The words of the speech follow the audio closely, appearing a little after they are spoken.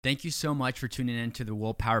Thank you so much for tuning in to the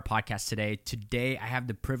Willpower Podcast today. Today, I have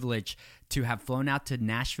the privilege to have flown out to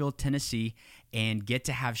Nashville, Tennessee, and get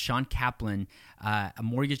to have Shawn Kaplan, a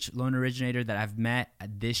mortgage loan originator that I've met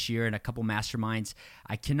this year in a couple masterminds.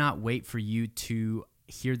 I cannot wait for you to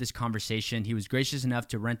hear this conversation. He was gracious enough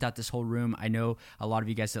to rent out this whole room. I know a lot of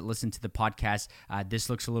you guys that listen to the podcast, this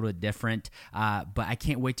looks a little bit different, but I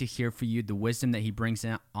can't wait to hear for you the wisdom that he brings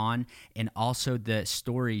on, and also the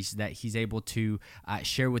stories that he's able to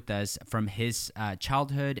share with us from his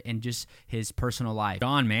childhood and just his personal life.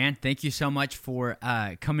 Shawn, man, thank you so much for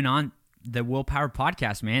coming on the Willpower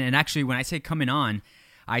Podcast, man. And actually, when I say coming on,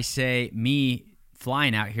 I say me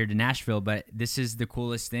flying out here to Nashville, but this is the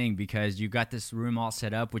coolest thing because you got this room all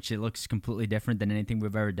set up, which it looks completely different than anything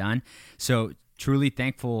we've ever done. So truly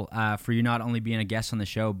thankful for you not only being a guest on the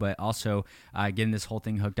show, but also getting this whole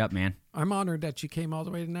thing hooked up, man. I'm honored that you came all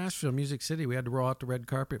the way to Nashville, Music City. We had to roll out the red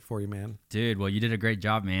carpet for you, man. Dude, well, you did a great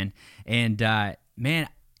job, man. And man,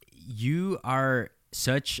 you are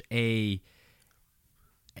such a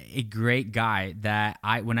great guy that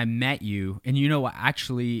when I met you, and you know what,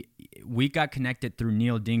 actually, we got connected through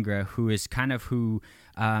Neil Dingra, who is kind of who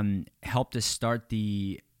helped us start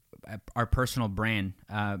our personal brand.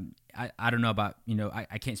 I don't know about,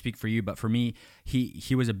 I can't speak for you, but for me,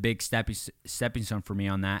 he was a big stepping stone for me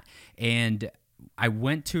on that. And I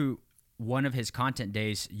went to one of his content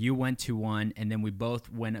days, you went to one, and then we both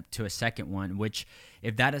went up to a second one, which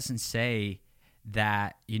if that doesn't say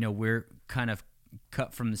that, we're kind of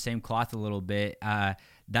cut from the same cloth a little bit,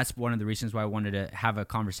 that's one of the reasons why I wanted to have a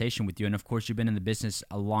conversation with you. And of course, you've been in the business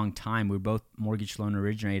a long time. We're both mortgage loan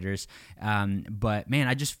originators. But man,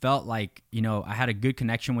 I just felt like, I had a good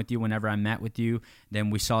connection with you whenever I met with you.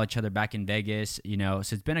 Then we saw each other back in Vegas, so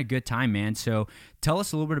it's been a good time, man. So tell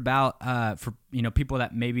us a little bit about, for people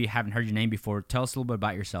that maybe haven't heard your name before, tell us a little bit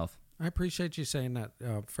about yourself. I appreciate you saying that.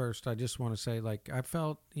 First, I just want to say, I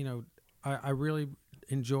felt, I really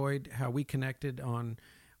enjoyed how we connected on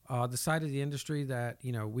the side of the industry that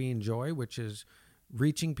we enjoy, which is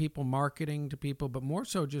reaching people, marketing to people, but more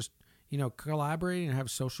so just collaborating and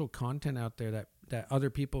have social content out there that other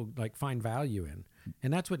people find value in.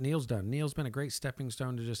 And that's what Neil's done. Neil's been a great stepping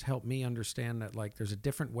stone to just help me understand that there's a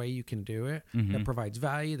different way you can do it that provides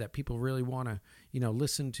value, that people really want to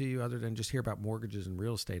listen to you other than just hear about mortgages and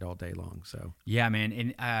real estate all day long. So yeah, man,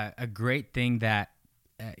 and a great thing that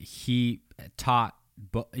he taught,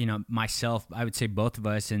 myself, I would say both of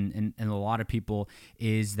us and a lot of people,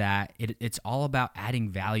 is that it's all about adding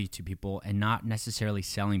value to people and not necessarily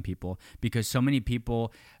selling people, because so many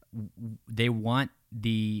people, they want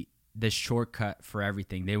the shortcut for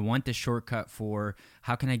everything. They want the shortcut for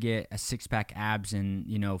how can I get a 6-pack abs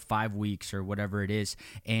in 5 weeks or whatever it is.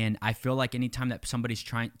 And I feel like anytime that somebody's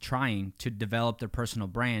trying to develop their personal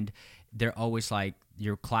brand, they're always like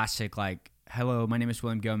your classic hello, my name is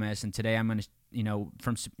William Gomez, and today I'm going to,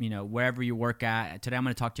 from, wherever you work at, today I'm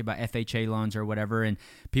going to talk to you about FHA loans or whatever. And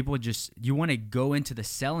people you want to go into the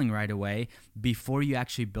selling right away before you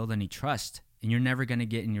actually build any trust. And you're never going to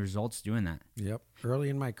get any results doing that. Yep. Early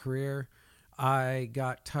in my career, I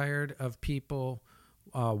got tired of people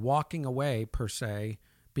walking away, per se,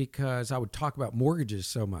 because I would talk about mortgages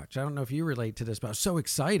so much. I don't know if you relate to this, but I was so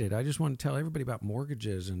excited. I just want to tell everybody about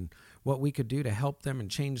mortgages and what we could do to help them and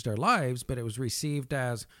change their lives, but it was received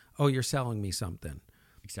as, oh, you're selling me something.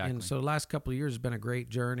 Exactly. And so the last couple of years has been a great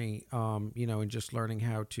journey, in just learning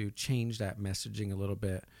how to change that messaging a little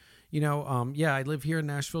bit. I live here in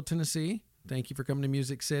Nashville, Tennessee. Thank you for coming to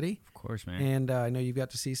Music City. Of course, man. And I know you've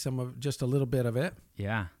got to see just a little bit of it.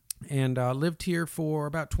 Yeah. And lived here for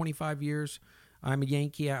about 25 years. I'm a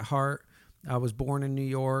Yankee at heart. I was born in New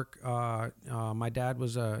York. My dad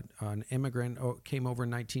was an immigrant, came over in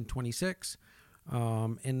 1926,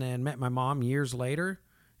 and then met my mom years later.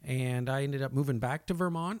 And I ended up moving back to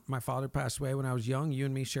Vermont. My father passed away when I was young. You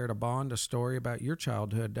and me shared a story about your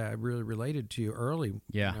childhood that I really related to you early.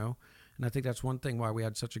 Yeah. And I think that's one thing why we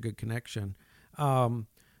had such a good connection.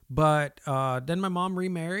 But then my mom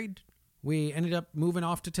remarried. We ended up moving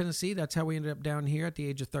off to Tennessee. That's how we ended up down here at the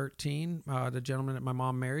age of 13. The gentleman that my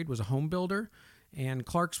mom married was a home builder, and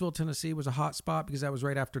Clarksville, Tennessee was a hot spot because that was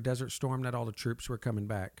right after Desert Storm that all the troops were coming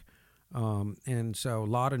back. And so a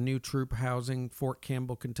lot of new troop housing. Fort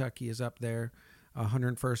Campbell, Kentucky is up there,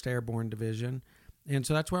 101st Airborne Division. And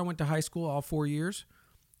so that's where I went to high school all 4 years.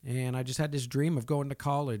 And I just had this dream of going to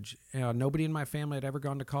college. Nobody in my family had ever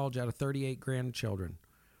gone to college out of 38 grandchildren.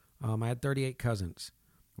 I had 38 cousins.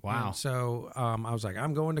 Wow. And so I was like,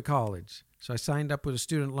 I'm going to college. So I signed up with a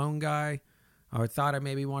student loan guy. I thought I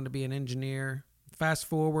maybe wanted to be an engineer. Fast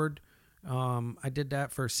forward, I did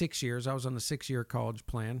that for 6 years. I was on the 6-year college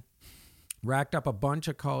plan. racked up a bunch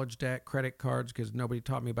of college debt, credit cards, because nobody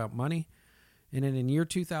taught me about money. And then in year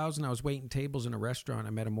 2000, I was waiting tables in a restaurant. I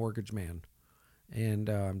met a mortgage man and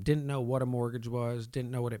didn't know what a mortgage was,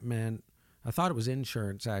 didn't know what it meant. I thought it was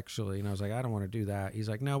insurance, actually. And I was like, I don't want to do that. He's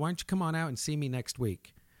like, no, why don't you come on out and see me next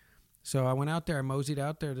week? So I went out there. I moseyed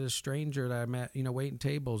out there to this stranger that I met, waiting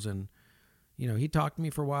tables. And, he talked to me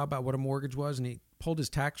for a while about what a mortgage was. And he pulled his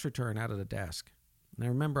tax return out of the desk. And I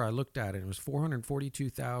remember I looked at it. And it was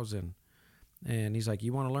 $442,000. And he's like,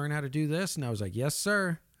 you want to learn how to do this? And I was like, yes,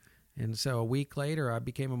 sir. And so a week later, I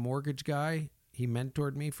became a mortgage guy. He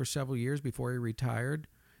mentored me for several years before he retired.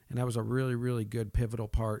 And that was a really, really good pivotal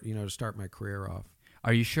part, to start my career off.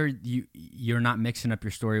 Are you sure you're not mixing up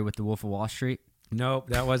your story with The Wolf of Wall Street? Nope,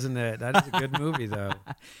 that wasn't it. That is a good movie, though.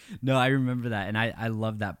 No, I remember that, and I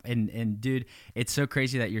love that. And dude, it's so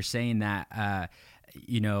crazy that you're saying that.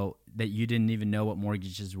 That you didn't even know what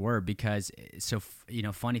mortgages were, because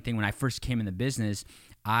funny thing, when I first came in the business,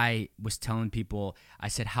 I was telling people, I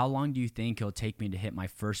said, how long do you think it'll take me to hit my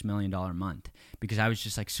first $1 million month? Because I was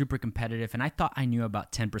just like super competitive, and I thought I knew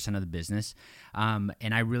about 10% of the business. And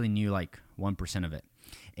I really knew like 1% of it.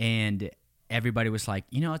 And everybody was like,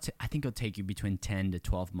 I think it'll take you between 10 to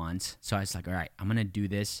 12 months. So I was like, all right, I'm going to do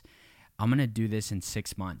this. I'm going to do this in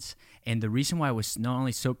 6 months. And the reason why I was not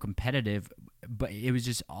only so competitive, but it was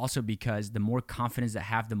just also because the more confidence I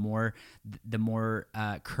have, the more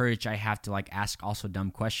courage I have to like ask also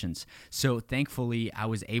dumb questions. So thankfully I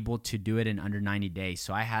was able to do it in under 90 days.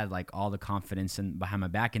 So I had like all the confidence behind my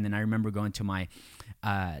back. And then I remember going to my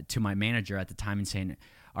manager at the time and saying,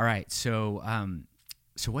 all right, so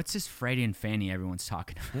what's this Freddie and Fannie everyone's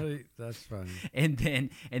talking about? That's funny. And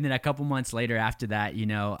then a couple months later after that,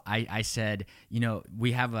 I said,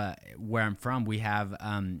 we have where I'm from, we have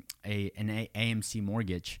an AMC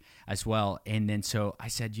mortgage as well. And then so I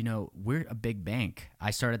said, we're a big bank.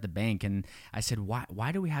 I started at the bank, and I said,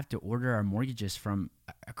 why do we have to order our mortgages from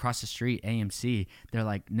across the street, AMC? They're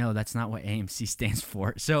like, no, that's not what AMC stands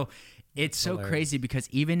for. So it's so crazy, because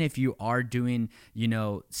even if you are doing,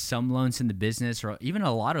 some loans in the business, or even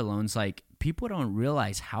a lot of loans, like people don't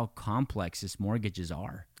realize how complex these mortgages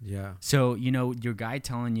are. Yeah. So, your guy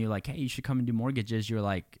telling you like, hey, you should come and do mortgages. You're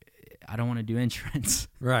like, I don't want to do insurance.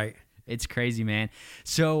 Right. It's crazy, man.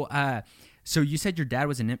 So you said your dad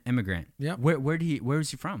was an immigrant. Yeah. Where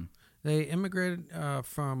was he from? They immigrated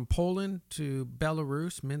from Poland to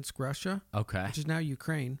Belarus, Minsk, Russia. Okay. Which is now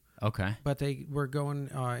Ukraine. Okay. But they were going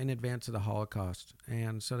in advance of the Holocaust.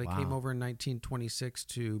 And so they came over in 1926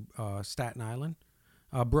 to Staten Island,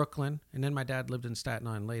 Brooklyn. And then my dad lived in Staten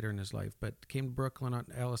Island later in his life, but came to Brooklyn on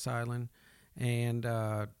Ellis Island, and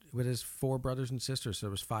with his 4 brothers and sisters. So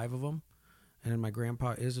there was 5 of them. And then my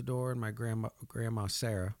grandpa Isidore and my grandma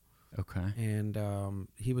Sarah. Okay. And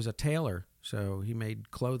he was a tailor, so he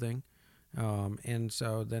made clothing. And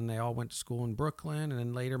so then they all went to school in Brooklyn. And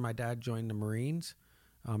then later my dad joined the Marines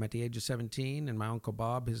at the age of 17, and my Uncle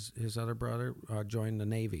Bob, his other brother, joined the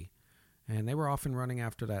Navy. And they were off and running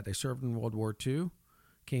after that. They served in World War II,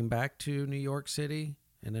 came back to New York City,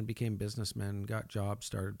 and then became businessmen, got jobs,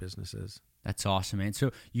 started businesses. That's awesome, man.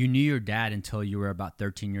 So you knew your dad until you were about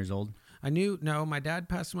 13 years old? No, my dad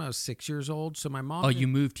passed when I was 6 years old. So my mom... Oh, you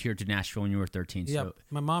moved here to Nashville when you were 13. Yeah, so.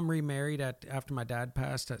 My mom remarried after my dad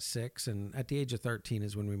passed at 6, and at the age of 13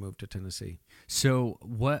 is when we moved to Tennessee. So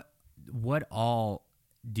what all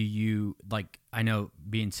do you, like, I know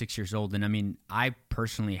being 6 years old, and I mean, I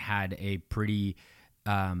personally had a pretty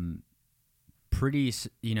impactful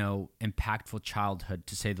childhood,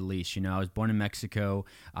 to say the least. I was born in Mexico.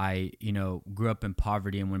 I grew up in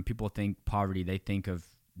poverty, and when people think poverty, they think of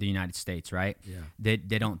the United States, right? Yeah. They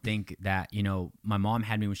don't think that, my mom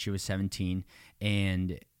had me when she was 17,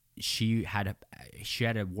 and she had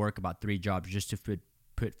to work about 3 jobs just to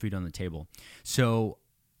put food on the table. So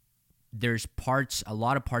there's a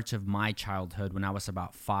lot of parts of my childhood when I was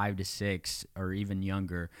about 5 to 6 or even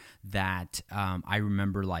younger that I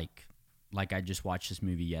remember like I just watched this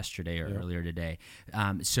movie yesterday or earlier today.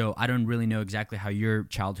 So I don't really know exactly how your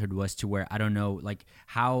childhood was, to where I don't know, like,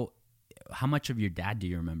 how much of your dad do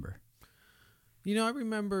you remember? I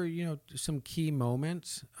remember, some key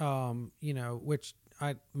moments, which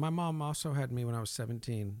my mom also had me when I was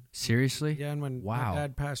 17. Seriously? Yeah, and when my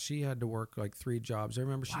dad passed, she had to work like 3 jobs. I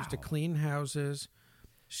remember she used to clean houses.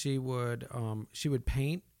 She would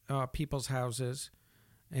paint people's houses,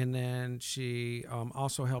 and then she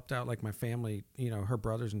also helped out like my family, her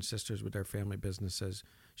brothers and sisters with their family businesses.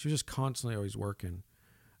 She was just constantly always working.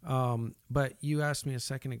 But you asked me a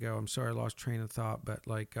second ago, I'm sorry I lost train of thought, but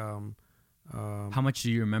like... how much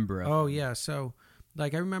do you remember of? Oh, yeah. So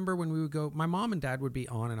Like I remember when we would go, my mom and dad would be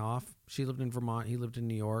on and off. She lived in Vermont. He lived in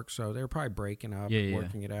New York. So they were probably breaking up and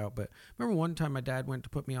working it out. But I remember one time my dad went to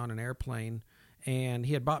put me on an airplane and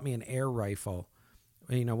he had bought me an air rifle,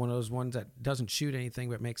 you know, one of those ones that doesn't shoot anything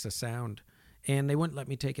but makes a sound. And they wouldn't let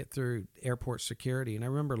me take it through airport security. And I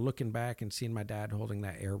remember looking back and seeing my dad holding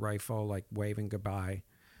that air rifle, like waving goodbye.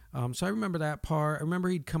 So I remember that part. I remember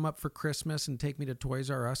he'd come up for Christmas and take me to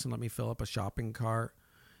Toys R Us and let me fill up a shopping cart.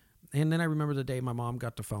 And then I remember the day my mom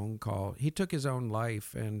got the phone call. He took his own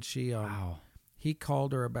life, and he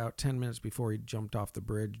called her about 10 minutes before he jumped off the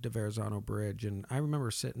bridge, the Verrazano Bridge. And I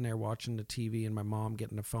remember sitting there watching the TV and my mom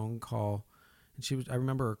getting a phone call. And I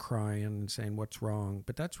remember her crying and saying, "What's wrong?"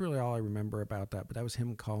 But that's really all I remember about that. But that was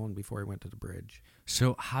him calling before he went to the bridge.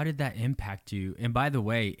 So how did that impact you? And by the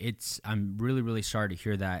way, I'm really, really sorry to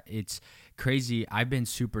hear that. It's crazy. I've been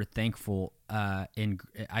super thankful. And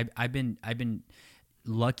I've been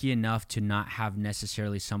lucky enough to not have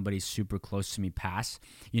necessarily somebody super close to me pass.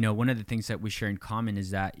 You know, one of the things that we share in common is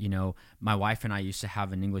that, you know, my wife and I used to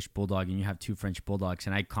have an English bulldog, and you have 2 French bulldogs,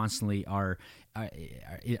 and I constantly are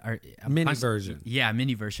mini version. Yeah, a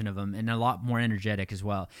mini version of them, and a lot more energetic as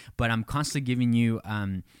well. But I'm constantly giving you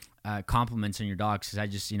compliments on your dogs because I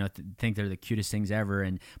just, you know, think they're the cutest things ever.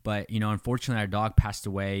 But you know, unfortunately, our dog passed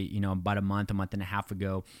away, you know, about a month and a half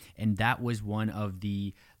ago, and that was one of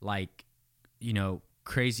the, like, you know,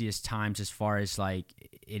 craziest times as far as like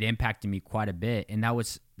it impacted me quite a bit. And that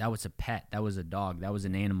was a pet, that was a dog, that was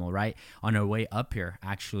an animal. Right on our way up here,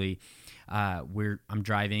 actually, I'm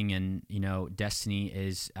driving, and you know, Destiny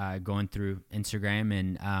is going through Instagram,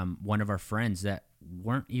 and one of our friends that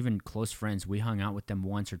weren't even close friends, we hung out with them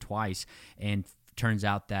once or twice, and turns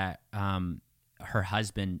out that her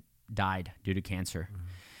husband died due to cancer.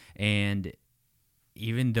 And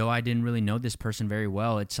even though I didn't really know this person very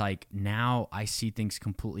well, it's like now I see things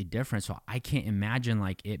completely different. So I can't imagine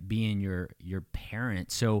like it being your parent.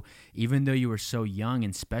 So even though you were so young,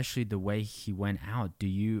 and especially the way he went out,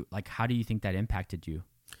 how do you think that impacted you?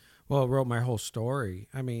 Well, it wrote my whole story.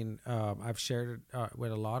 I mean, I've shared it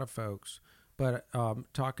with a lot of folks, but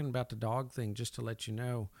talking about the dog thing, just to let you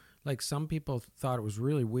know, like some people thought it was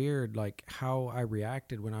really weird, like how I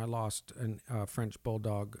reacted when I lost a French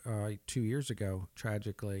bulldog 2 years ago,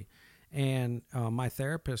 tragically. And my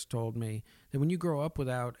therapist told me that when you grow up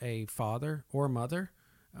without a father or mother,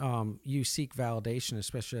 you seek validation,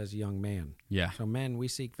 especially as a young man. Yeah. So men, we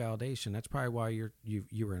seek validation. That's probably why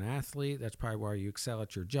you were an athlete. That's probably why you excel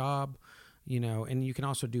at your job. You know, and you can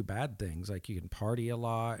also do bad things, like you can party a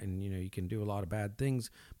lot, and you know, you can do a lot of bad things,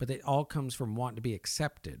 but it all comes from wanting to be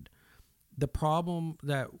accepted. The problem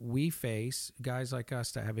that we face, guys like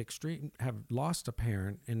us that have lost a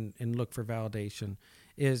parent and look for validation,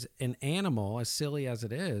 is an animal, as silly as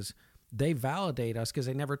it is, they validate us because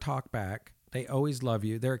they never talk back. They always love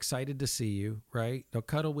you. They're excited to see you, right? They'll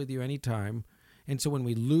cuddle with you anytime. And so when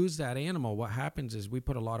we lose that animal, what happens is we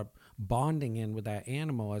put a lot of bonding in with that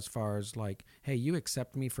animal, as far as like, hey, you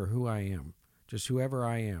accept me for who I am, just whoever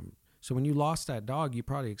I am. So when you lost that dog, you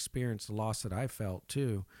probably experienced the loss that I felt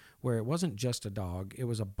too, where it wasn't just a dog. It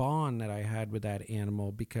was a bond that I had with that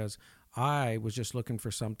animal, because I was just looking for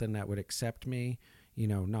something that would accept me, you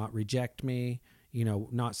know, not reject me, you know,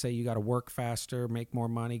 not say you got to work faster, make more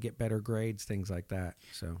money, get better grades, things like that.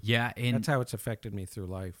 So yeah, and that's how it's affected me through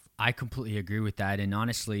life. I completely agree with that. And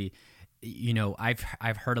honestly, you know, I've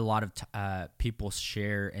heard a lot of people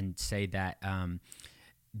share and say that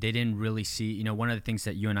they didn't really see, you know, one of the things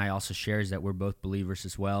that you and I also share is that we're both believers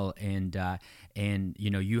as well. And you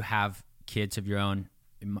know, you have kids of your own.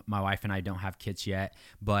 My wife and I don't have kids yet,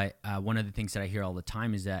 but one of the things that I hear all the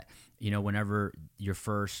time is that, you know, whenever your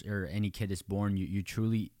first or any kid is born, you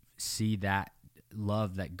truly see that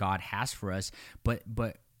love that God has for us. But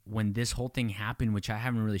when this whole thing happened, which I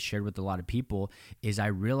haven't really shared with a lot of people, is I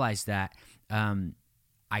realized that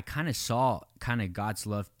I kind of saw kind of God's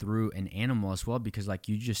love through an animal as well, because like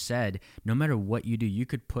you just said, no matter what you do, you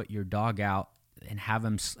could put your dog out and have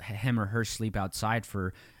him or her sleep outside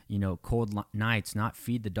for, you know, cold nights, not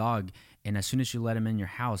feed the dog. And as soon as you let him in your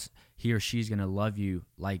house, he or she's going to love you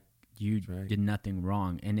like you did nothing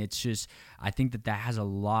wrong. And it's just, I think that has a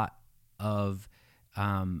lot of,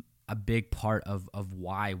 a big part of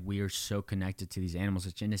why we are so connected to these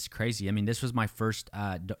animals. And it's crazy. I mean, this was my first,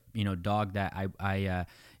 dog that I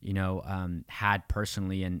had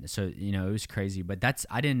personally. And so, you know, it was crazy, but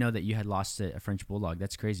I didn't know that you had lost a French bulldog.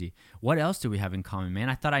 That's crazy. What else do we have in common, man?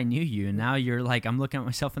 I thought I knew you, and now you're like, I'm looking at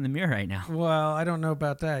myself in the mirror right now. Well, I don't know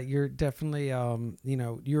about that. You're definitely,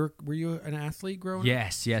 were you an athlete growing up?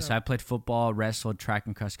 Yes. So, I played football, wrestled, track,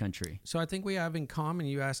 and cross country. So I think we have in common,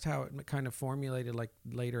 you asked how it kind of formulated like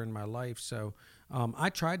later in my life. So I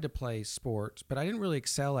tried to play sports, but I didn't really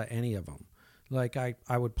excel at any of them. Like I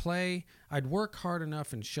would play, I'd work hard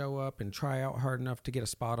enough and show up and try out hard enough to get a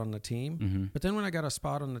spot on the team. Mm-hmm. But then when I got a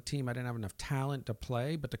spot on the team, I didn't have enough talent to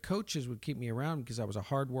play. But the coaches would keep me around because I was a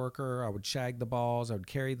hard worker. I would shag the balls. I would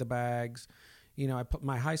carry the bags. You know, I put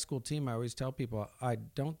my high school team. I always tell people I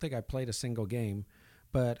don't think I played a single game,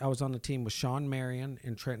 but I was on the team with Shawn Marion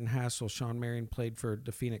and Trenton Hassel. Shawn Marion played for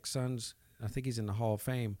the Phoenix Suns. I think he's in the Hall of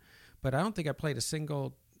Fame. But I don't think I played a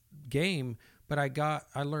single game. But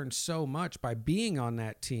I learned so much by being on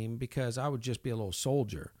that team because I would just be a little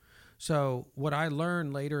soldier. So what I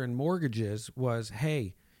learned later in mortgages was,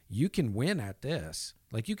 hey, you can win at this.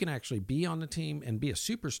 Like you can actually be on the team and be a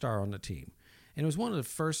superstar on the team. And it was one of the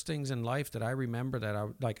first things in life that I remember that I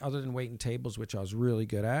like, other than waiting tables, which I was really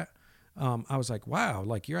good at. I was like, wow,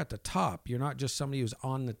 like you're at the top. You're not just somebody who's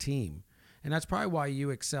on the team. And that's probably why you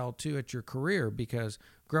excel too at your career, because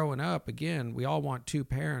growing up, again, we all want two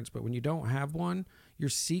parents, but when you don't have one, you're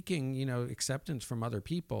seeking, you know, acceptance from other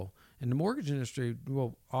people. And the mortgage industry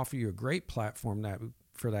will offer you a great platform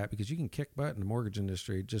for that because you can kick butt in the mortgage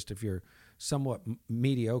industry just if you're somewhat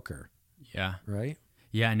mediocre. Yeah. Right?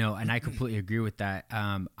 Yeah, no, and I completely agree with that.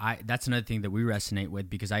 That's another thing that we resonate with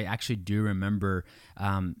because I actually do remember,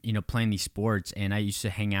 playing these sports, and I used to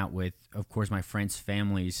hang out with, of course, my friends'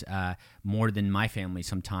 families more than my family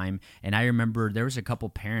sometime. And I remember there was a couple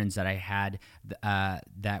parents that I had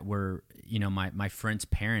that were, my friends'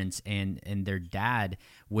 parents, and their dad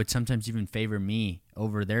would sometimes even favor me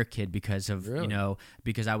over their kid because of, Really?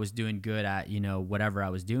 because I was doing good at, whatever I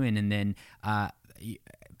was doing, and then.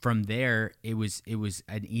 From there, it was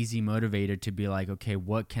an easy motivator to be like, okay,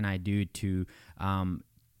 what can I do to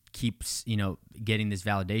keep getting this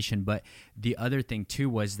validation? But the other thing too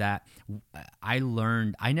was that I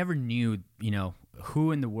learned I never knew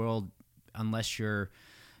who in the world, unless you're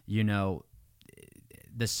the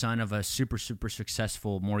son of a super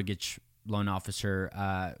successful mortgage loan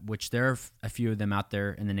officer, which there are a few of them out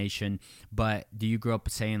there in the nation, but do you grow up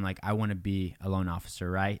saying like, I want to be a loan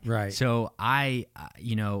officer, right? Right. So I,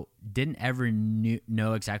 didn't ever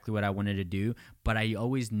know exactly what I wanted to do, but I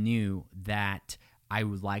always knew that I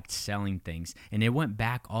liked selling things. And it went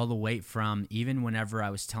back all the way from even whenever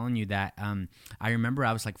I was telling you that, I remember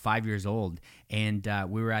I was like 5 years old, and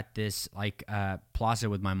we were at this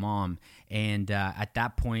plaza with my mom. And at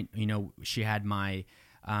that point, she had my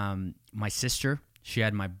sister, she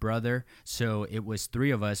had my brother, so it was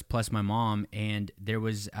three of us plus my mom. And there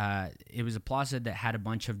was it was a plaza that had a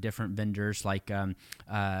bunch of different vendors, like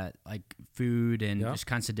food and just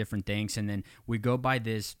kinds of different things. And then we go by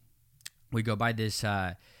this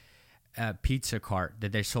pizza cart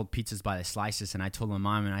that they sold pizzas by the slices. And I told my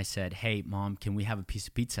mom, and I said, hey mom, can we have a piece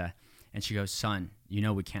of pizza? And she goes, son,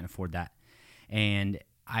 we can't afford that. And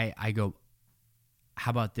I go,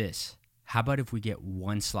 how about this? How about if we get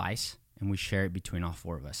one slice and we share it between all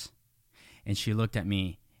four of us? And she looked at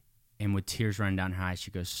me, and with tears running down her eyes,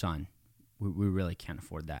 she goes, son, we really can't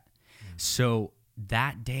afford that. Mm-hmm. So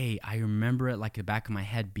that day, I remember it like the back of my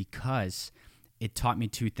head because it taught me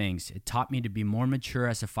two things. It taught me to be more mature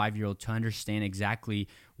as a 5-year-old, to understand exactly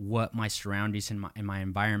what my surroundings and my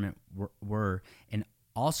environment were, and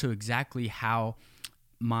also exactly how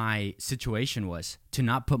my situation was, to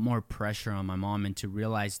not put more pressure on my mom, and to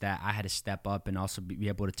realize that I had to step up and also be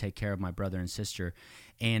able to take care of my brother and sister.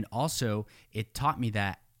 And also it taught me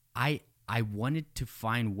that I wanted to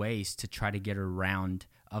find ways to try to get around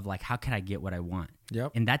of like, how can I get what I want?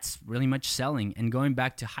 Yep. And that's really much selling. And going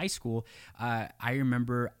back to high school, I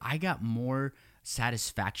remember I got more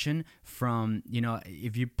satisfaction from,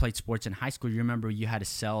 if you played sports in high school, you remember you had to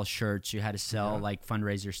sell shirts, you had to sell like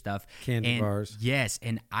fundraiser stuff, candy bars. Yes.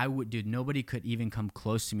 And nobody could even come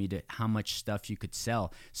close to me to how much stuff you could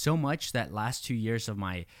sell. So much that last 2 years of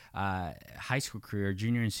my high school career,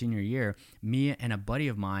 junior and senior year, me and a buddy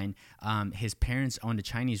of mine, his parents owned a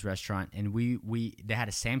Chinese restaurant, and they had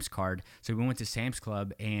a Sam's card. So we went to Sam's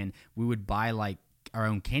Club, and we would buy like our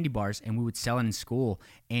own candy bars, and we would sell it in school.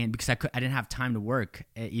 And because I didn't have time to work,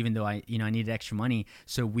 even though I needed extra money,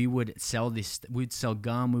 so we would sell we'd sell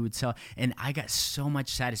gum, and I got so much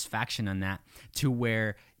satisfaction on that, to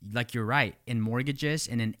where, like, you're right, in mortgages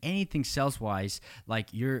and in anything sales wise, like,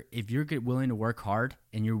 if you're willing to work hard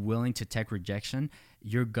and you're willing to take rejection,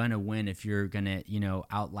 you're gonna win if you're gonna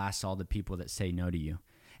outlast all the people that say no to you.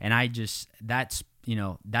 And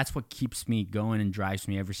that's what keeps me going and drives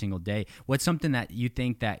me every single day. What's something that you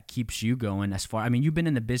think that keeps you going as far? I mean, you've been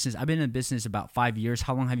in the business. I've been in the business about 5 years.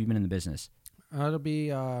 How long have you been in the business? It'll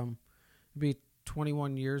be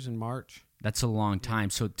 21 years in March. That's a long time.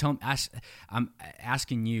 So I'm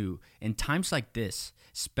asking you, in times like this,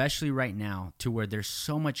 especially right now, to where there's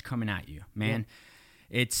so much coming at you, man.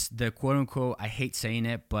 It's the quote unquote, I hate saying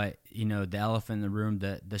it, but the elephant in the room,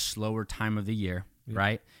 the slower time of the year,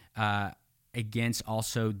 right? Against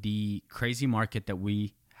also the crazy market that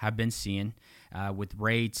we have been seeing with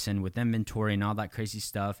rates and with inventory and all that crazy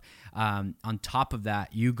stuff. On top of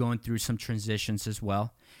that, you going through some transitions as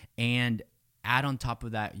well. And add on top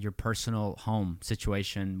of that your personal home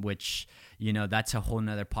situation, which, that's a whole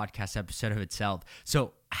nother podcast episode of itself.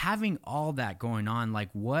 So having all that going on, like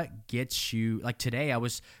what gets you, like today I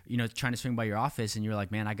was, trying to swing by your office and you're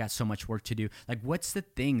like, man, I got so much work to do. Like, what's the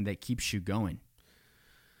thing that keeps you going?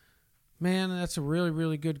 Man, that's a really,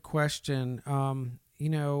 really good question.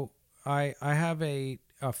 I have a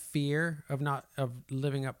fear of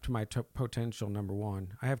living up to my potential. Number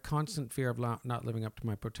one, I have constant fear of not living up to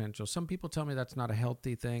my potential. Some people tell me that's not a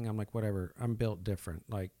healthy thing. I'm like, whatever. I'm built different.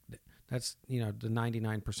 Like that's the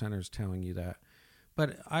 99%ers telling you that.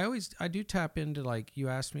 But I do tap into, like, you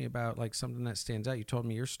asked me about like something that stands out. You told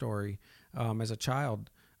me your story as a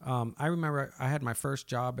child. I remember I had my first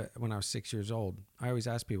job when I was 6 years old. I always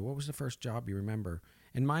ask people, what was the first job you remember?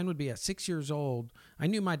 And mine would be at 6 years old. I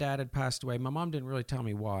knew my dad had passed away. My mom didn't really tell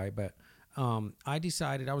me why, but I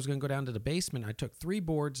decided I was going to go down to the basement. I took 3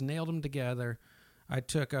 boards, nailed them together. I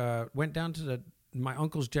went down to my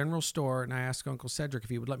uncle's general store, and I asked Uncle Cedric if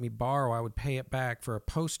he would let me borrow. I would pay it back for a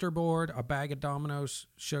poster board, a bag of Domino's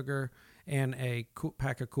sugar, and a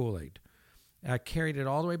pack of Kool-Aid. I carried it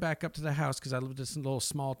all the way back up to the house because I lived in this little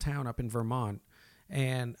small town up in Vermont.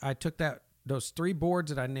 And I took those 3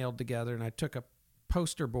 boards that I nailed together, and I took a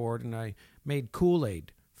poster board and I made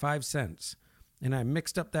Kool-Aid, 5 cents. And I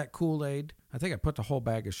mixed up that Kool-Aid. I think I put the whole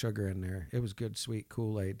bag of sugar in there. It was good, sweet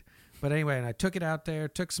Kool-Aid. But anyway, and I took it out there,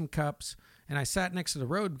 took some cups, and I sat next to the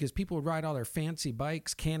road because people would ride all their fancy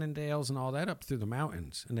bikes, Cannondales and all that up through the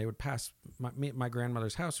mountains. And they would pass my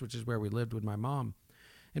grandmother's house, which is where we lived with my mom.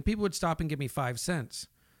 And people would stop and give me 5 cents.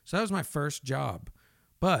 So that was my first job.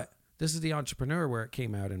 But this is the entrepreneur where it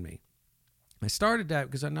came out in me. I started that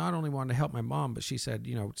because I not only wanted to help my mom, but she said,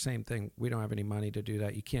 same thing. We don't have any money to do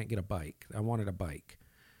that. You can't get a bike. I wanted a bike.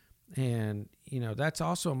 And, that's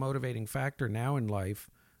also a motivating factor now in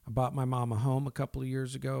life. I bought my mom a home a couple of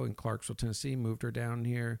years ago in Clarksville, Tennessee, moved her down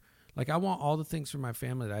here. Like, I want all the things for my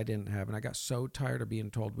family that I didn't have. And I got so tired of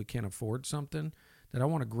being told we can't afford something that I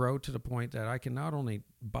want to grow to the point that I can not only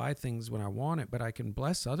buy things when I want it, but I can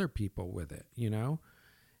bless other people with it,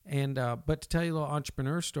 And, but to tell you a little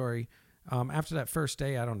entrepreneur story, after that first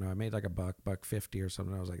day, I don't know, I made like $1.50 or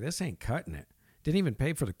something. I was like, this ain't cutting it. Didn't even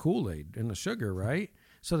pay for the Kool-Aid and the sugar, right?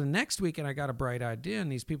 So the next weekend I got a bright idea,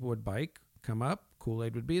 and these people would come up,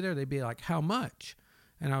 Kool-Aid would be there. They'd be like, how much?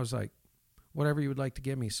 And I was like, whatever you would like to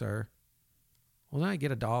give me, sir. Well, then I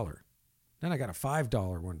get $1. Then I got a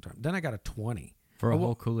 $5 one time. Then I got a 20. For a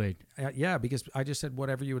whole Kool-Aid. Yeah, because I just said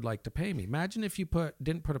whatever you would like to pay me. Imagine if you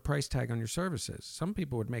didn't put a price tag on your services. Some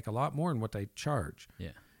people would make a lot more than what they charge.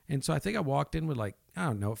 Yeah. And so I think I walked in with like, I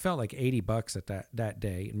don't know, it felt like $80 at that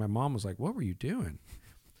day. And my mom was like, what were you doing?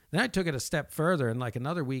 Then I took it a step further, and like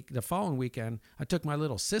another week, the following weekend, I took my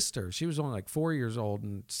little sister. She was only like 4 years old,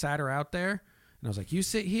 and sat her out there. And I was like, you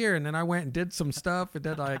sit here. And then I went and did some stuff. And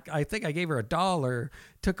then I think I gave her $1,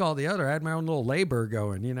 took all the other. I had my own little labor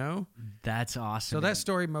going, That's awesome. So that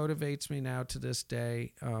story motivates me now to this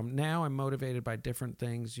day. Now I'm motivated by different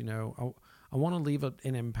things. I want to leave an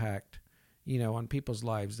impact, on people's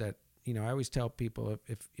lives that, I always tell people,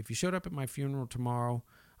 if you showed up at my funeral tomorrow,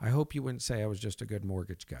 I hope you wouldn't say I was just a good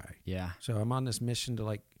mortgage guy. Yeah. So I'm on this mission to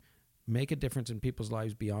like make a difference in people's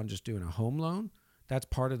lives beyond just doing a home loan. That's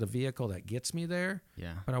part of the vehicle that gets me there.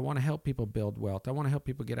 Yeah. But I want to help people build wealth. I want to help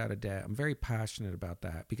people get out of debt. I'm very passionate about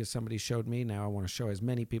that because somebody showed me. Now I want to show as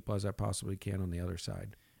many people as I possibly can on the other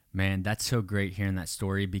side. Man, that's so great hearing that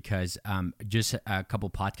story because just a couple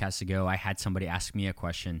podcasts ago, I had somebody ask me a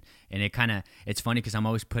question, and it's funny because I'm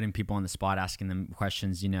always putting people on the spot, asking them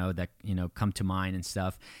questions, that, come to mind and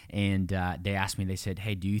stuff. And they asked me, they said,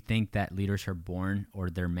 hey, do you think that leaders are born or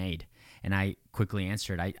they're made? And I quickly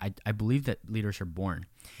answered, I believe that leaders are born.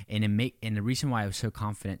 And the reason why I was so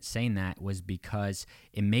confident saying that was because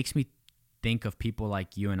it makes me think of people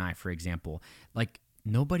like you and I, for example. Like,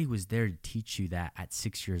 nobody was there to teach you that at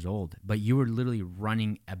 6 years old, but you were literally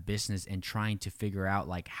running a business and trying to figure out,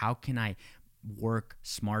 like, how can I work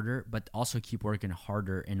smarter, but also keep working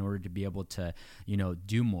harder in order to be able to,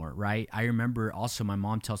 do more, right? I remember also my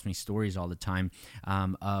mom tells me stories all the time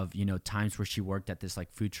of, times where she worked at this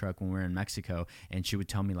like food truck when we were in Mexico, and she would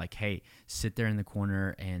tell me like, hey, sit there in the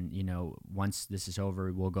corner and, once this is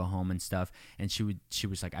over, we'll go home and stuff. And she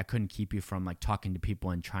was like, I couldn't keep you from like talking to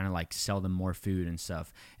people and trying to like sell them more food and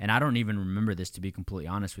stuff. And I don't even remember this, to be completely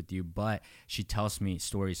honest with you, but she tells me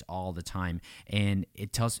stories all the time. And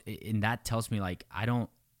that tells me like,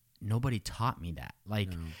 nobody taught me that. Like,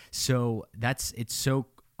 no. So it's so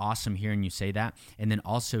awesome hearing you say that. And then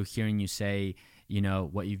also hearing you say,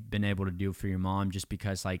 what you've been able to do for your mom, just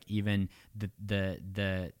because like even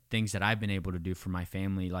the things that I've been able to do for my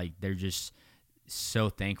family, like they're just so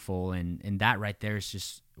thankful. And that right there is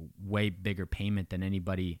just way bigger payment than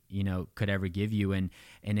anybody, could ever give you. And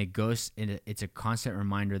it's a constant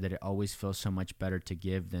reminder that it always feels so much better to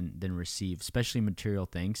give than receive, especially material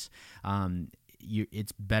things.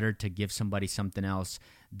 It's better to give somebody something else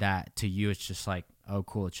that to you, it's just like, oh,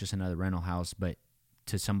 cool, it's just another rental house. But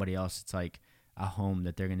to somebody else, it's like a home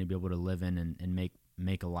that they're going to be able to live in and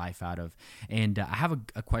make a life out of. And I have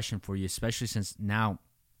a question for you, especially since now,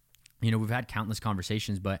 we've had countless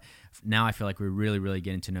conversations, but now I feel like we're really, really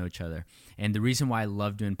getting to know each other. And the reason why I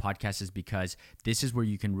love doing podcasts is because this is where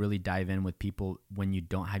you can really dive in with people when you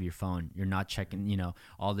don't have your phone. You're not checking,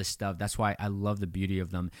 all this stuff. That's why I love the beauty of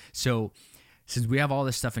them. So since we have all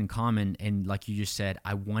this stuff in common, and like you just said,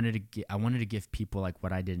 I wanted to give people like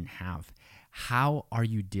what I didn't have. How are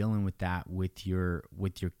you dealing with that with your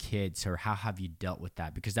kids, or how have you dealt with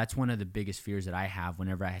that? Because that's one of the biggest fears that I have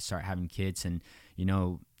whenever I start having kids, and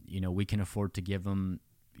we can afford to give them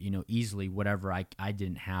easily whatever I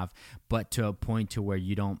didn't have, but to a point to where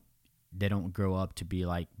they don't grow up to be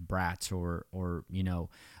like brats or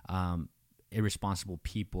irresponsible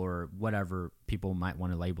people or whatever people might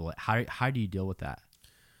want to label it. How do you deal with that?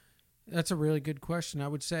 That's a really good question. I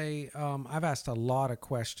would say I've asked a lot of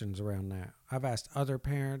questions around that. I've asked other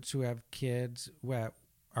parents who have kids were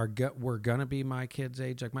going to be my kids'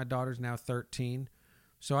 age. Like my daughter's now 13.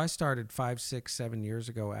 So I started 5, 6, 7 years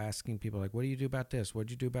ago asking people like, what do you do about this? What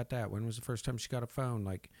did you do about that? When was the first time she got a phone?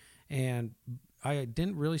 And I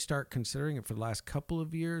didn't really start considering it for the last couple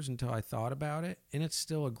of years until I thought about it. And it's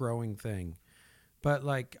still a growing thing. But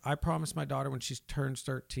like I promised my daughter when she turns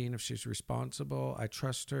 13, if she's responsible, I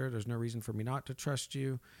trust her. There's no reason for me not to trust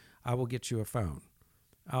you. I will get you a phone.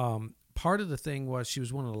 Part of the thing was she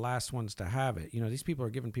was one of the last ones to have it. These people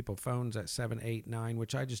are giving people phones at 7, 8, 9,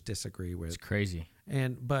 which I just disagree with. It's crazy.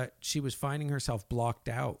 But she was finding herself blocked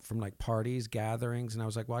out from like parties, gatherings. And I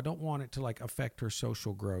was like, well, I don't want it to like affect her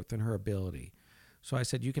social growth and her ability. So I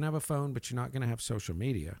said, you can have a phone, but you're not going to have social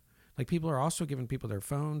media. Like people are also giving people their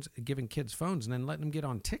phones, giving kids phones, and then letting them get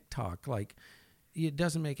on TikTok. Like it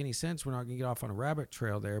doesn't make any sense. We're not going to get off on a rabbit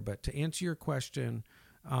trail there. But to answer your question,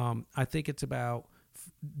 I think it's about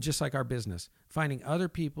just like our business, finding other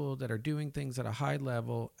people that are doing things at a high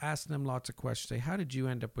level, asking them lots of questions. Say, how did you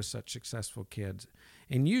end up with such successful kids?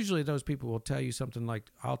 And usually those people will tell you something like,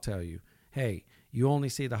 I'll tell you, hey, you only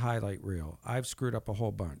see the highlight reel. I've screwed up a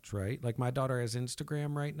whole bunch, right? Like my daughter has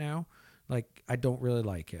Instagram right now. Like, I don't really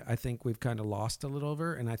like it. I think we've kind of lost a little of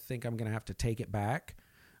her, and I think I'm going to have to take it back.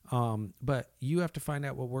 But you have to find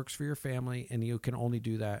out what works for your family, and you can only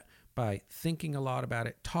do that by thinking a lot about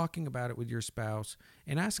it, talking about it with your spouse,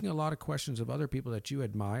 and asking a lot of questions of other people that you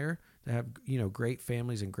admire that have, great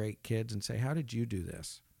families and great kids, and say, how did you do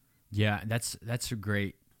this? Yeah, that's a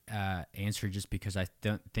great answer, just because I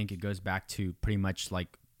don't think it goes back to pretty much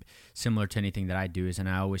like similar to anything that I do and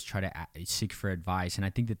I always try to seek for advice. And I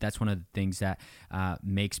think that that's one of the things that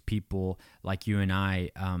makes people like you and I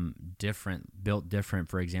built different,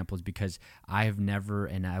 for example, is because I have never,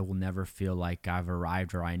 and I will never feel like I've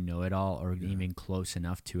arrived or I know it all or even close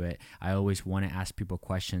enough to it. I always want to ask people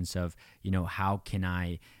questions of, how can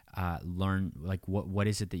I learn, like what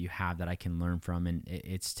is it that you have that I can learn from? And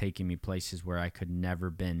it's taken me places where I could never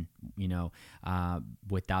been,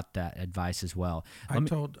 without that advice as well.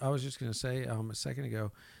 I was just going to say a second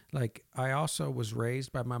ago, like I also was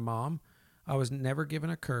raised by my mom. I was never given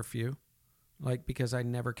a curfew, like because I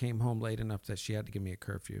never came home late enough that she had to give me a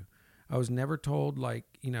curfew. I was never told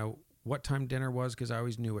what time dinner was, because I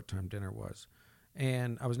always knew what time dinner was.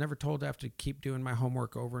 And I was never told to have to keep doing my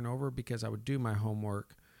homework over and over, because I would do my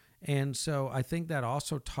homework. And so I think that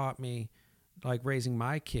also taught me, like raising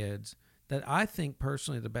my kids, that I think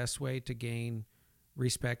personally the best way to gain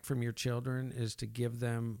respect from your children is to give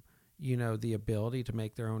them, the ability to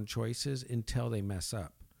make their own choices until they mess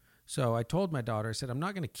up. So I told my daughter, I said, I'm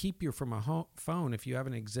not going to keep you from a phone if you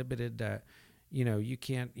haven't exhibited that, you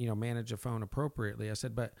can't, manage a phone appropriately. I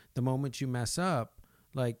said, but the moment you mess up,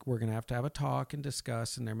 like, we're going to have a talk and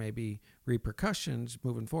discuss, and there may be repercussions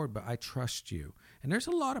moving forward, but I trust you. And there's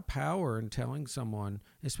a lot of power in telling someone,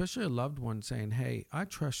 especially a loved one, saying, hey, I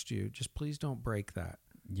trust you. Just please don't break that.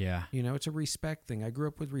 Yeah. It's a respect thing. I grew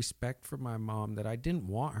up with respect for my mom, that I didn't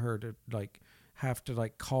want her to have to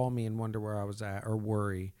call me and wonder where I was at or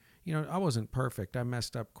worry. I wasn't perfect. I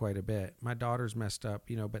messed up quite a bit. My daughter's messed up,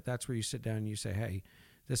 but that's where you sit down and you say, hey,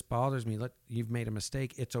 this bothers me. You've made a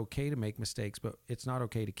mistake. It's okay to make mistakes, but it's not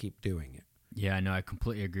okay to keep doing it. Yeah, no, I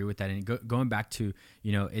completely agree with that. And going back to,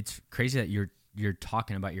 it's crazy that you're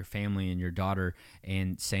talking about your family and your daughter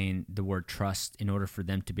and saying the word trust in order for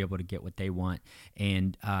them to be able to get what they want.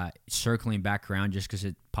 And circling back around, just because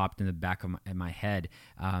it popped in the back of my head,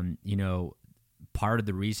 part of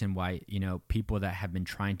the reason why, people that have been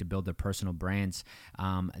trying to build their personal brands,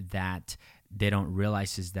 that they don't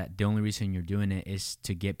realize is that the only reason you're doing it is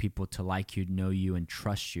to get people to like you, know you, and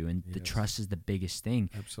trust you. And the trust is the biggest thing.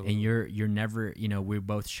 Absolutely. And you're never, we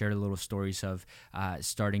both shared little stories of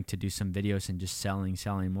starting to do some videos and just selling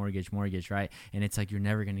mortgage, right? And it's like, you're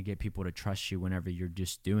never going to get people to trust you whenever you're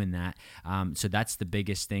just doing that. So that's the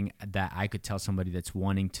biggest thing that I could tell somebody that's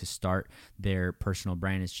wanting to start their personal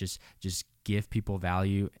brand is just give people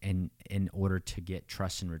value in order to get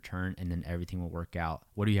trust in return, and then everything will work out.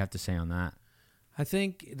 What do you have to say on that? I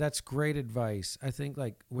think that's great advice. I think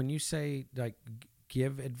when you say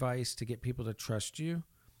give advice to get people to trust you,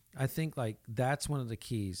 I think that's one of the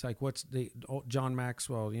keys. What's the John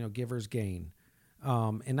Maxwell, giver's gain.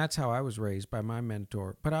 And that's how I was raised by my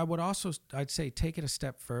mentor. But I'd say take it a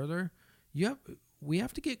step further. We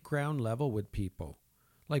have to get ground level with people.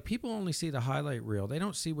 People only see the highlight reel. They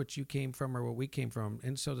don't see what you came from or what we came from.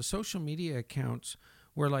 And so the social media accounts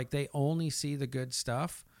where they only see the good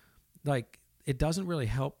stuff, it doesn't really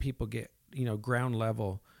help people get, ground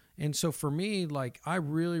level. And so for me, I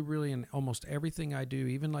really, really, in almost everything I do,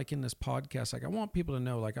 even in this podcast, I want people to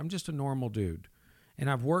know, I'm just a normal dude. And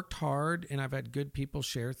I've worked hard, and I've had good people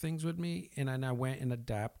share things with me. And I went and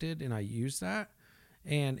adapted, and I used that.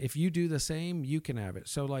 And if you do the same, you can have it.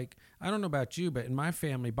 So I don't know about you, but in my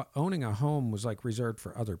family, owning a home was reserved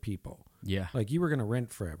for other people. Yeah. You were going to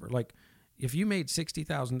rent forever. If you made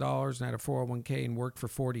 $60,000 and had a 401k and worked for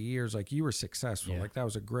 40 years, you were successful. Yeah. That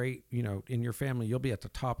was a great, in your family, you'll be at the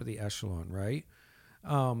top of the echelon, right?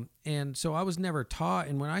 And so I was never taught.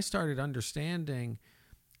 And when I started understanding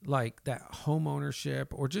that home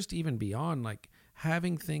ownership, or just even beyond,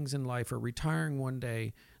 having things in life or retiring one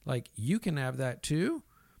day, you can have that too.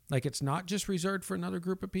 It's not just reserved for another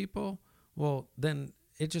group of people. Well, then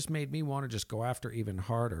it just made me want to just go after even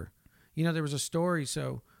harder. There was a story.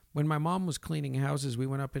 So when my mom was cleaning houses, we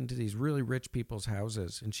went up into these really rich people's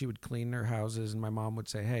houses, and she would clean their houses. And my mom would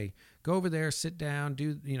say, hey, go over there, sit down,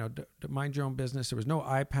 mind your own business. There was no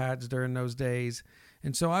iPads during those days.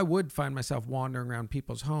 And so I would find myself wandering around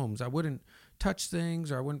people's homes. I wouldn't touch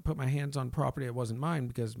things, or I wouldn't put my hands on property that wasn't mine,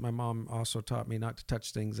 because my mom also taught me not to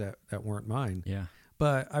touch things that weren't mine. Yeah.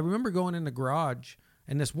 But I remember going in the garage,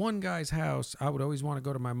 and this one guy's house, I would always want to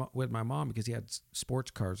go to with my mom because he had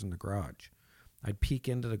sports cars in the garage. I'd peek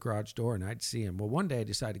into the garage door and I'd see him. Well, one day I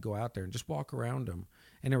decided to go out there and just walk around him.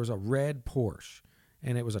 And there was a red Porsche,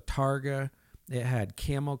 and it was a Targa. It had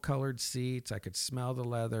camel colored seats. I could smell the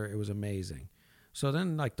leather. It was amazing. So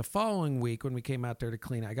then the following week when we came out there to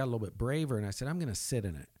clean it, I got a little bit braver, and I said, I'm going to sit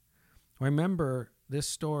in it. I remember this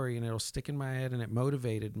story, and it'll stick in my head, and it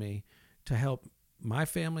motivated me to help my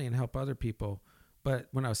family and help other people. But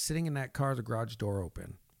when I was sitting in that car, the garage door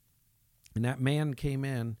opened, and that man came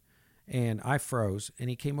in, and I froze, and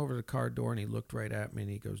he came over to the car door, and he looked right at me,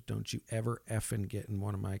 and he goes, don't you ever effing get in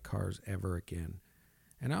one of my cars ever again.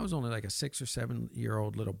 And I was only a 6 or 7 year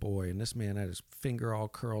old little boy, and this man had his finger all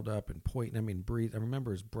curled up and pointing. Breathe. I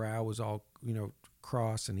remember his brow was all,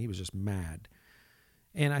 crossed, and he was just mad.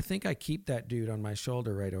 And I think I keep that dude on my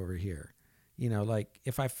shoulder right over here.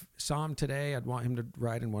 If I saw him today, I'd want him to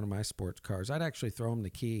ride in one of my sports cars. I'd actually throw him the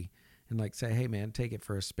key and say, hey man, take it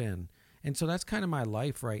for a spin. And so that's kind of my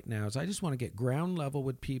life right now, is I just want to get ground level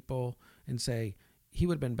with people and say, he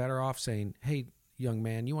would have been better off saying, hey, young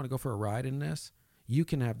man, you want to go for a ride in this? You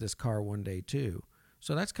can have this car one day too.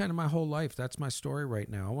 So that's kind of my whole life. That's my story right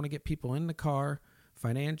now. I want to get people in the car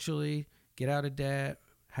financially, get out of debt,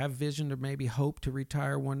 have vision to maybe hope to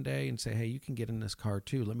retire one day, and say, hey, you can get in this car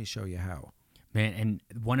too. Let me show you how. Man, and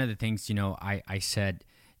one of the things, I said,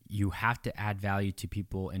 you have to add value to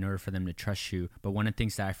people in order for them to trust you. But one of the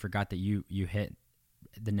things that I forgot that you hit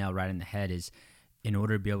the nail right in the head is, in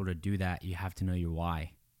order to be able to do that, you have to know your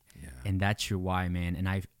why. Yeah. And that's your why, man. And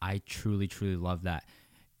I truly, truly love that.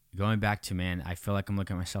 going back to, man, I feel like I'm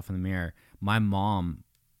looking at myself in the mirror. My mom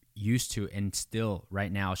used to, and still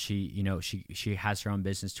right now, she has her own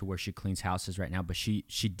business to where she cleans houses right now, but she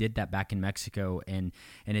did that back in Mexico, and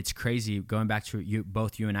it's crazy going back to you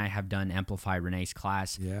and I have done Amplify Renee's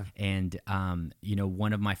class. Yeah. And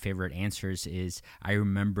one of my favorite answers is, I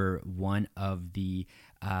remember one of the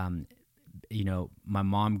my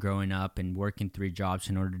mom growing up and working 3 jobs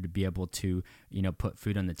in order to be able to, put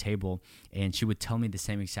food on the table. And she would tell me the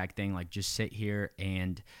same exact thing, like, just sit here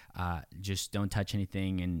and just don't touch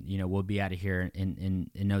anything. And, we'll be out of here in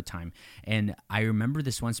no time. And I remember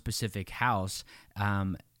this one specific house,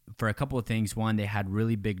 for a couple of things. One, they had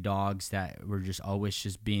really big dogs that were just always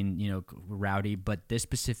just being, rowdy. But this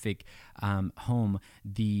specific home,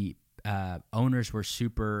 the owners were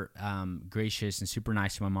super gracious and super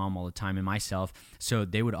nice to my mom all the time and myself. So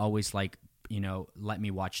they would always let me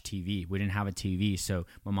watch TV. We didn't have a TV, so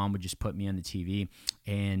my mom would just put me on the TV,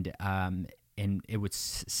 and it was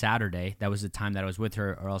Saturday. That was the time that I was with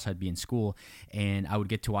her, or else I'd be in school, and I would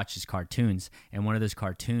get to watch these cartoons. And one of those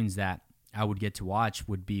cartoons that I would get to watch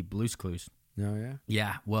would be Blue's Clues. Oh, yeah?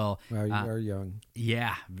 Yeah, well... Wow, you are young.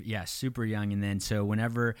 Yeah, super young. And then so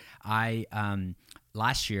whenever I...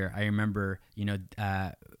 last year, I remember,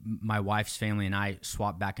 my wife's family and I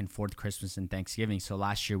swapped back and forth Christmas and Thanksgiving. So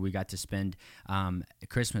last year we got to spend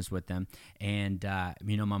Christmas with them. And,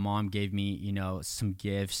 my mom gave me, some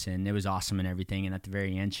gifts, and it was awesome and everything. And at the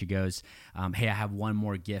very end, she goes, hey, I have one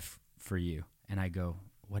more gift for you. And I go,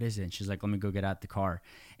 what is it? And she's like, let me go get out the car.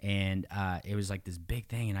 And it was like this big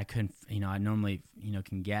thing, and I couldn't, I normally,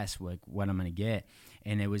 can guess what I'm going to get.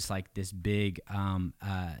 And it was like this big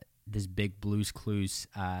Blue's Clues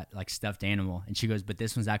like stuffed animal. And she goes, but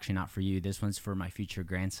this one's actually not for you. This one's for my future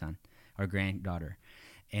grandson or granddaughter.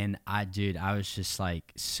 And I was just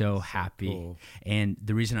like so happy. Cool. And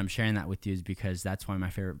the reason I'm sharing that with you is because that's why my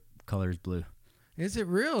favorite color is blue. Is it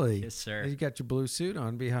really? Yes, sir. You got your blue suit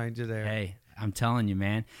on behind you there. Hey, I'm telling you,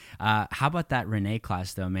 man. How about that Renee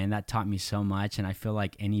class, though, man? That taught me so much, and I feel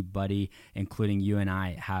like anybody, including you and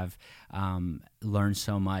I, have learned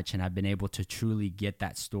so much, and I've been able to truly get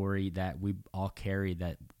that story that we all carry,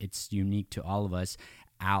 that it's unique to all of us,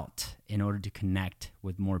 out in order to connect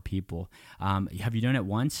with more people. Have you done it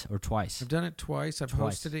once or twice? I've done it twice. I've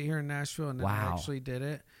hosted it here in Nashville, and then I actually did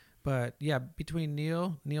it. But yeah, between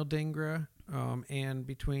Neil Dingra, and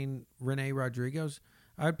between Renee Rodriguez,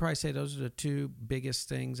 I'd probably say those are the 2 biggest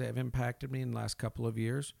things that have impacted me in the last couple of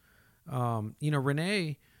years.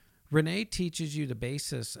 Renee teaches you the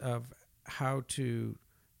basis of how to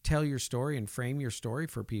tell your story and frame your story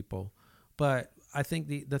for people. But I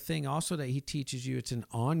think the thing also that he teaches you, it's an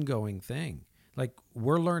ongoing thing. Like,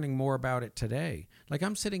 we're learning more about it today. Like,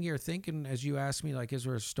 I'm sitting here thinking, as you asked me, like, is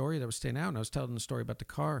there a story that was staying out? And I was telling the story about the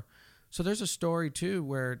car. So there's a story too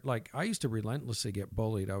where, like, I used to relentlessly get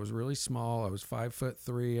bullied. I was really small. I was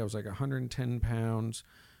 5'3". I was like 110 pounds.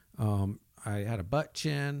 I had a butt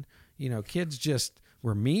chin. Kids just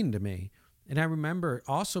were mean to me. And I remember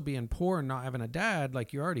also being poor and not having a dad.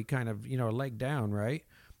 Like, you're already kind of, a leg down, right?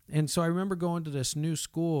 And so I remember going to this new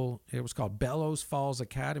school. It was called Bellows Falls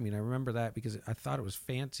Academy. And I remember that because I thought it was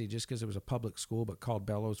fancy just because it was a public school, but called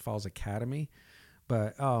Bellows Falls Academy.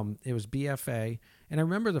 But it was BFA. And I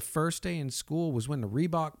remember the first day in school was when the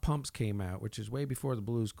Reebok pumps came out, which is way before the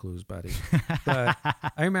Blue's Clues, buddy. But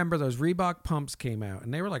I remember those Reebok pumps came out,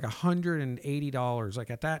 and they were like $180. Like,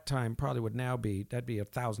 at that time, probably would now be, that'd be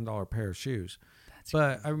 $1,000 pair of shoes.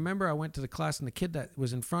 But I remember I went to the class, and the kid that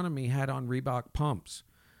was in front of me had on Reebok pumps.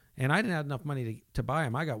 And I didn't have enough money to buy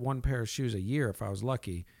them. I got 1 pair of shoes a year if I was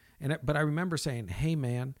lucky. But I remember saying, hey,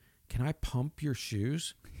 man, can I pump your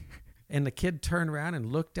shoes? And the kid turned around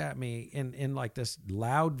and looked at me in like this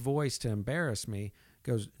loud voice to embarrass me,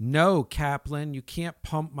 goes, no, Kaplan, you can't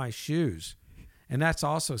pump my shoes. And that's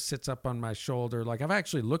also sits up on my shoulder. Like, I've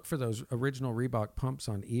actually looked for those original Reebok pumps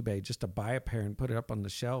on eBay just to buy a pair and put it up on the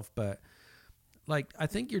shelf. But, like, I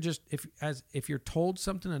think you're just, if you're told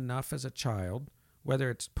something enough as a child,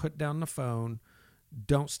 whether it's put down the phone,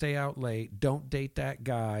 don't stay out late, don't date that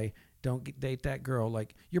guy, don't date that girl,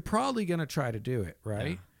 like, you're probably going to try to do it, right?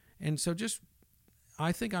 Yeah. And so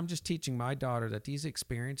I think I'm just teaching my daughter that these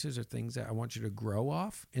experiences are things that I want you to grow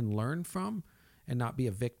off and learn from, and not be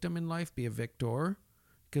a victim in life, be a victor.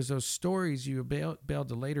 Because those stories you'll be able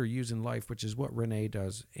to later use in life, which is what Renee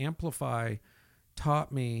does. Amplify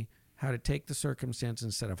taught me how to take the circumstances,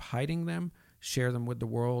 instead of hiding them, share them with the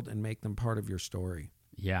world and make them part of your story.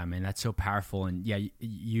 Yeah, man, that's so powerful. And yeah,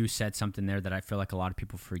 you said something there that I feel like a lot of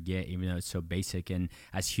people forget, even though it's so basic. And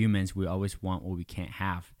as humans, we always want what we can't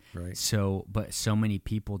have. Right. So, but so many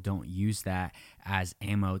people don't use that as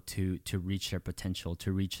ammo to reach their potential,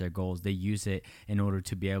 to reach their goals. They use it in order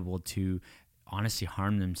to be able to honestly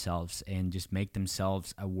harm themselves and just make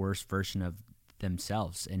themselves a worse version of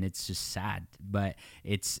themselves. And it's just sad, but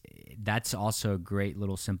that's also a great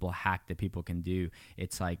little simple hack that people can do.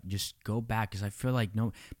 It's like, just go back, because I feel like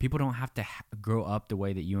people don't have to grow up the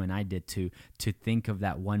way that you and I did to think of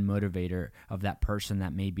that one motivator of that person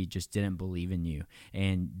that maybe just didn't believe in you.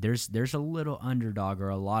 And there's a little underdog, or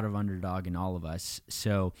a lot of underdog, in all of us.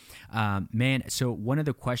 So so one of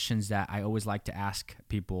the questions that I always like to ask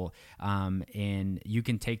people, and you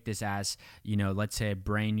can take this as, let's say a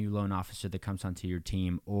brand new loan officer that comes onto your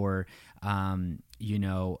team, or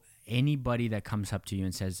anybody that comes up to you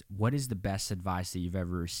and says, what is the best advice that you've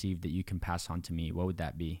ever received that you can pass on to me? What would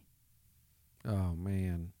that be? Oh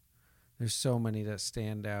man, there's so many that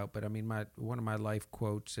stand out, but I mean, one of my life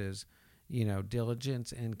quotes is,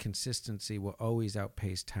 diligence and consistency will always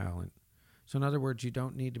outpace talent. So in other words, you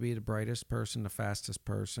don't need to be the brightest person, the fastest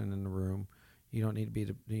person in the room. You don't need to be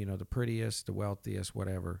the prettiest, the wealthiest,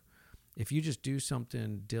 whatever. If you just do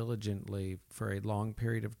something diligently for a long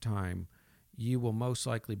period of time, you will most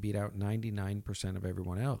likely beat out 99% of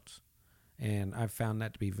everyone else. And I've found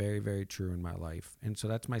that to be very, very true in my life. And so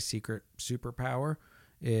that's my secret superpower,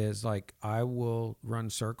 is like, I will run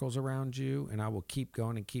circles around you, and I will keep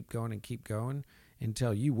going and keep going and keep going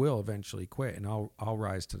until you will eventually quit, and I'll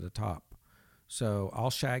rise to the top. So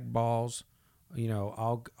I'll shag balls.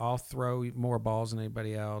 I'll throw more balls than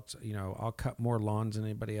anybody else. I'll cut more lawns than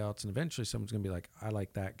anybody else. And eventually someone's going to be like, I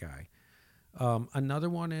like that guy. Another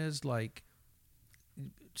one is like,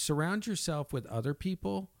 surround yourself with other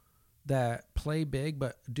people that play big,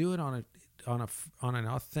 but do it on an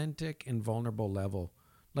authentic and vulnerable level.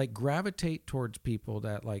 Like, gravitate towards people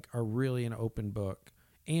that like are really an open book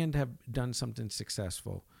and have done something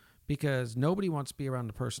successful, because nobody wants to be around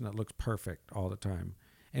the person that looks perfect all the time.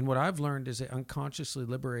 And what I've learned is it unconsciously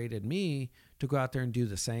liberated me to go out there and do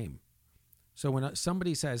the same. So when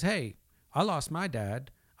somebody says, hey, I lost my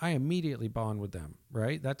dad, I immediately bond with them,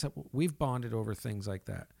 right? We've bonded over things like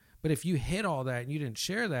that. But if you hid all that and you didn't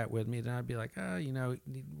share that with me, then I'd be like,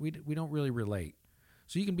 we don't really relate.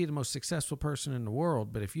 So you can be the most successful person in the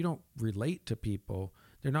world, but if you don't relate to people,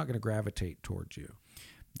 they're not going to gravitate towards you.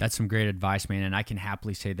 That's some great advice, man. And I can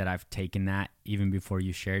happily say that I've taken that even before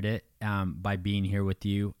you shared it, by being here with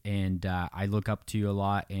you. And I look up to you a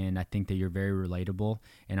lot, and I think that you're very relatable,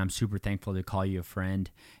 and I'm super thankful to call you a friend.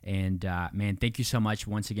 And man, thank you so much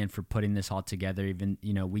once again for putting this all together. Even,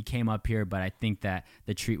 we came up here, but I think that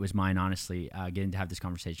the treat was mine, honestly, getting to have this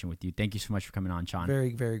conversation with you. Thank you so much for coming on, Shawn.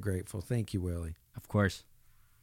 Very, very grateful. Thank you, Willie. Of course.